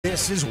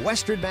This is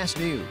Western Mass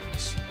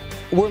News.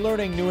 We're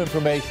learning new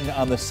information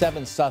on the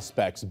 7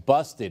 suspects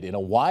busted in a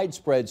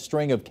widespread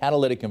string of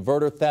catalytic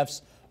converter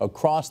thefts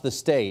across the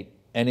state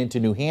and into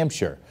New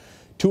Hampshire.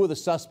 2 of the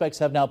suspects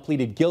have now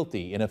pleaded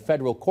guilty in a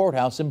federal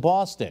courthouse in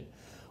Boston.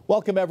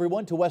 Welcome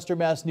everyone to Western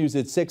Mass News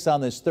at 6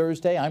 on this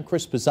Thursday. I'm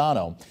Chris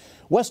Pisano.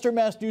 Western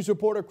Mass News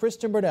reporter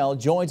Kristen Burnell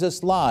joins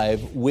us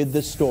live with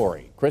the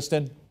story.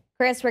 Kristen?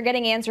 Chris, we're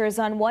getting answers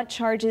on what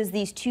charges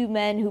these 2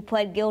 men who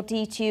pled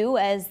guilty to,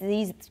 as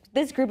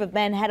this group of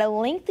men had a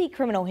lengthy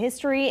criminal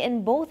history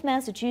in both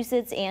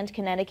Massachusetts and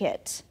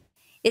Connecticut.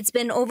 It's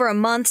been over a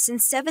month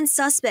since 7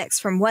 suspects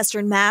from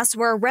Western Mass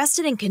were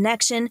arrested in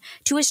connection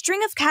to a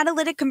string of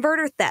catalytic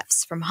converter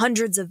thefts from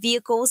hundreds of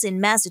vehicles in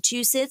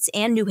Massachusetts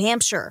and New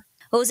Hampshire.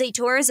 Jose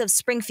Torres of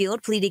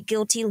Springfield pleaded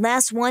guilty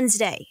last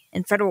Wednesday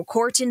in federal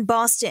court in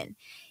Boston.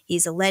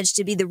 He's alleged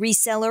to be the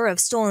reseller of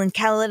stolen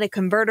catalytic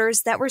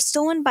converters that were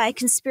stolen by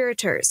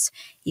conspirators.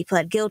 He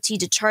pled guilty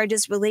to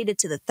charges related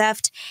to the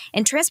theft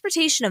and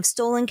transportation of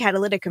stolen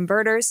catalytic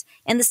converters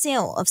and the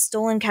sale of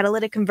stolen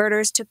catalytic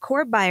converters to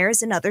court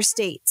buyers in other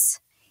states.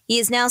 He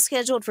is now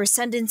scheduled for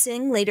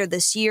sentencing later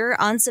this year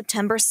on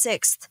September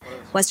 6th.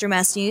 Western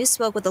Mass News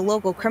spoke with a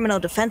local criminal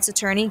defense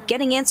attorney,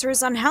 getting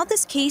answers on how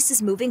this case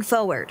is moving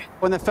forward.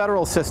 In the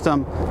federal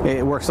system,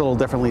 it works a little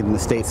differently than the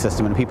state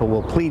system, and people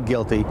will plead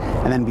guilty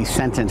and then be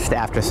sentenced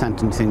after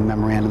sentencing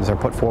memorandums are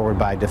put forward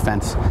by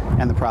defense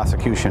and the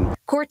prosecution.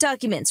 Court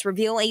documents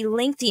reveal a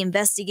lengthy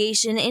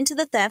investigation into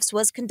the thefts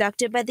was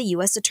conducted by the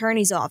U.S.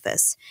 Attorney's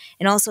Office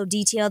and also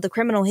detail the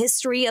criminal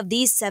history of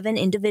these 7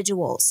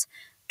 individuals.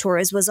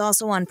 Torres was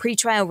also on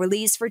pretrial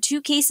release for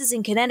 2 cases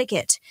in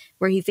Connecticut,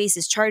 where he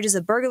faces charges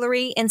of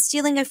burglary and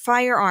stealing a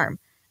firearm.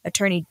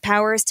 Attorney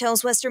Powers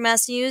tells Western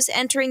Mass News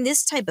entering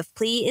this type of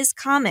plea is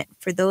common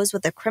for those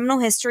with a criminal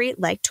history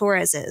like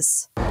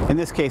Torres's. In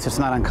this case, it's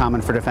not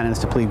uncommon for defendants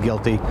to plead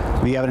guilty.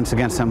 The evidence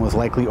against them was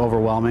likely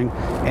overwhelming,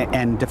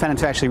 and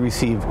defendants actually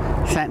receive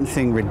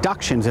sentencing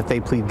reductions if they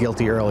plead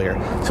guilty earlier.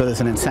 So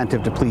there's an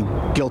incentive to plead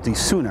guilty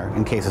sooner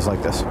in cases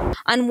like this.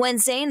 On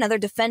Wednesday, another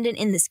defendant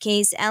in this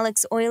case,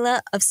 Alex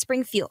Oyla of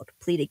Springfield,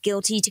 pleaded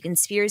guilty to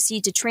conspiracy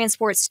to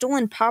transport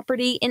stolen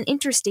property in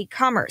interstate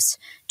commerce,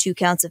 2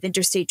 counts of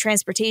interstate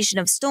transportation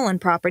of stolen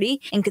property,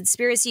 and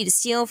conspiracy to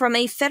steal from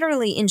a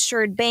federally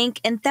insured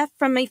bank and theft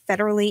from a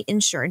federally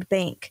insured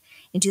bank.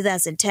 In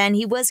 2010,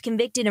 he was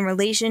convicted in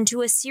relation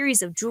to a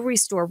series of jewelry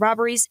store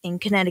robberies in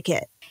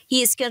Connecticut.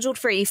 He is scheduled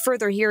for a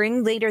further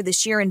hearing later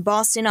this year in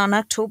Boston on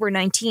October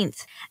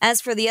 19th.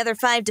 As for the other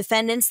 5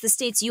 defendants, the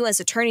state's U.S.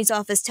 Attorney's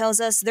Office tells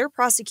us their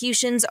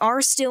prosecutions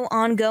are still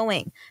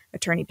ongoing.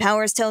 Attorney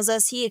Powers tells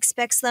us he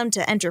expects them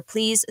to enter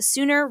pleas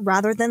sooner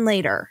rather than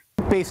later.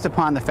 Based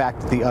upon the fact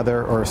that the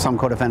other or some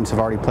co-defendants have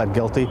already pled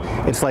guilty,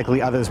 it's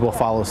likely others will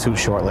follow suit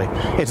shortly.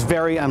 It's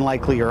very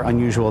unlikely or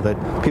unusual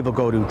that people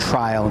go to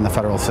trial in the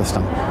federal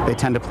system. They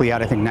tend to plea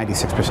out, I think,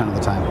 96% of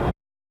the time.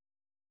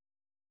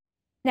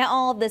 Now,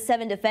 all of the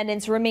 7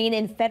 defendants remain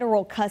in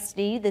federal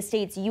custody. The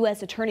state's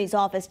U.S. Attorney's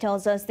Office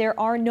tells us there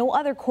are no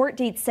other court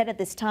dates set at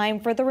this time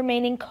for the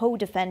remaining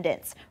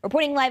co-defendants.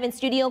 Reporting live in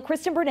studio,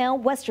 Kristen Burnell,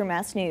 Western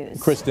Mass News.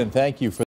 Kristen, thank you for